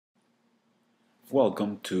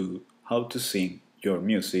Welcome to how to sync your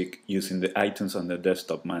music using the iTunes on the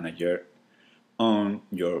Desktop Manager on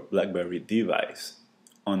your Blackberry device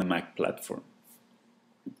on a Mac platform.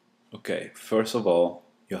 Okay, first of all,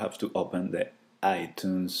 you have to open the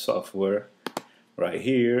iTunes software right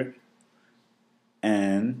here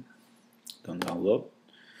and don't download.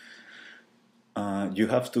 You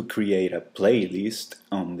have to create a playlist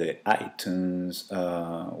on the iTunes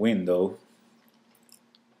window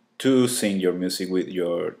to sync your music with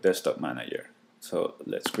your desktop manager. So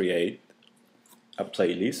let's create a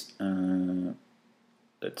playlist.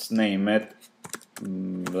 Let's name it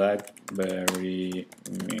Blackberry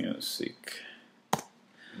Music.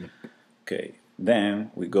 Okay,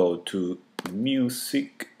 then we go to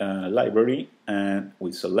Music Library and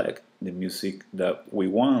we select the music that we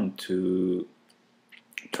want to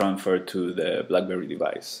transfer to the Blackberry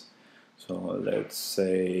device. So let's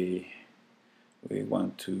say we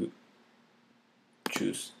want to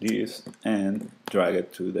choose this and drag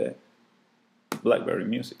it to the Blackberry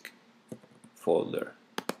Music folder,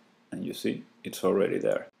 and you see it's already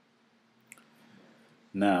there.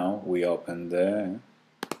 Now we open the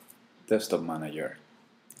Desktop Manager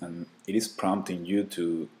and it is prompting you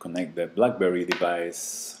to connect the Blackberry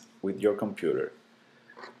device with your computer.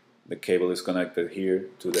 The cable is connected here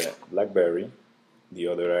to the Blackberry, the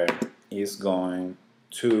other end is going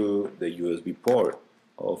to the USB port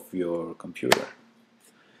of your computer.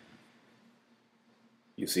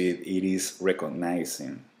 You see it is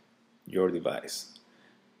recognizing your device.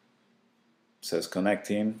 It says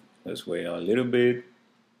connecting. Let's wait a little bit,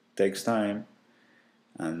 takes time,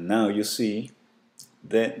 and now you see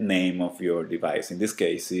the name of your device. In this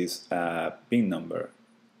case is a PIN number.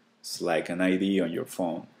 It's like an ID on your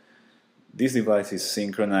phone. This device is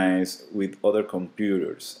synchronized with other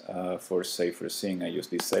computers for safer sync. I use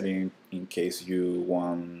this setting in case you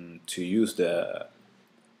want to use the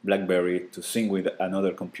Blackberry to sync with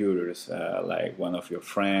another computers, like one of your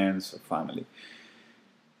friends or family.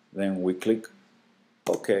 Then we click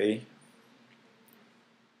OK.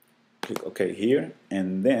 Click OK here,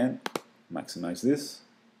 and then maximize this.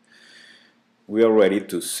 We are ready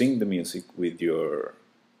to sync the music with your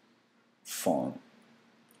phone.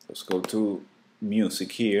 Let's go to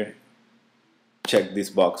music here, check this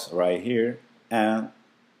box right here and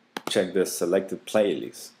check the selected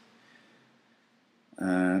playlist,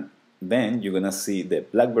 and then you're gonna see the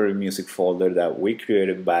Blackberry Music folder that we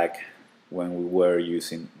created back when we were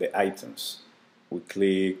using the iTunes. We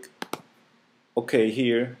click OK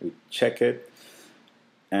here, we check it,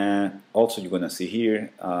 and also you're gonna see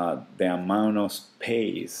here the amount of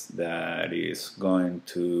space that is going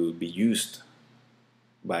to be used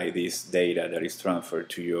by this data that is transferred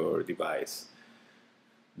to your device.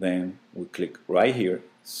 Then we click right here,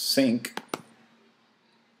 sync,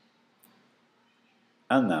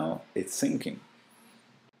 and now it's syncing.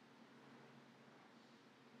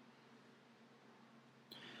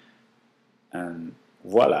 And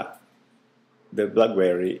voila, the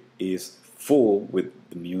Blackberry is full with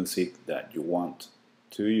the music that you want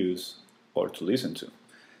to use or to listen to,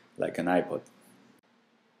 like an iPod.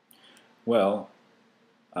 Well,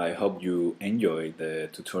 I hope you enjoyed the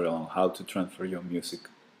tutorial on how to transfer your music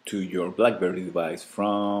to your Blackberry device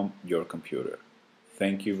from your computer.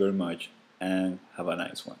 Thank you very much and have a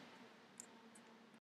nice one.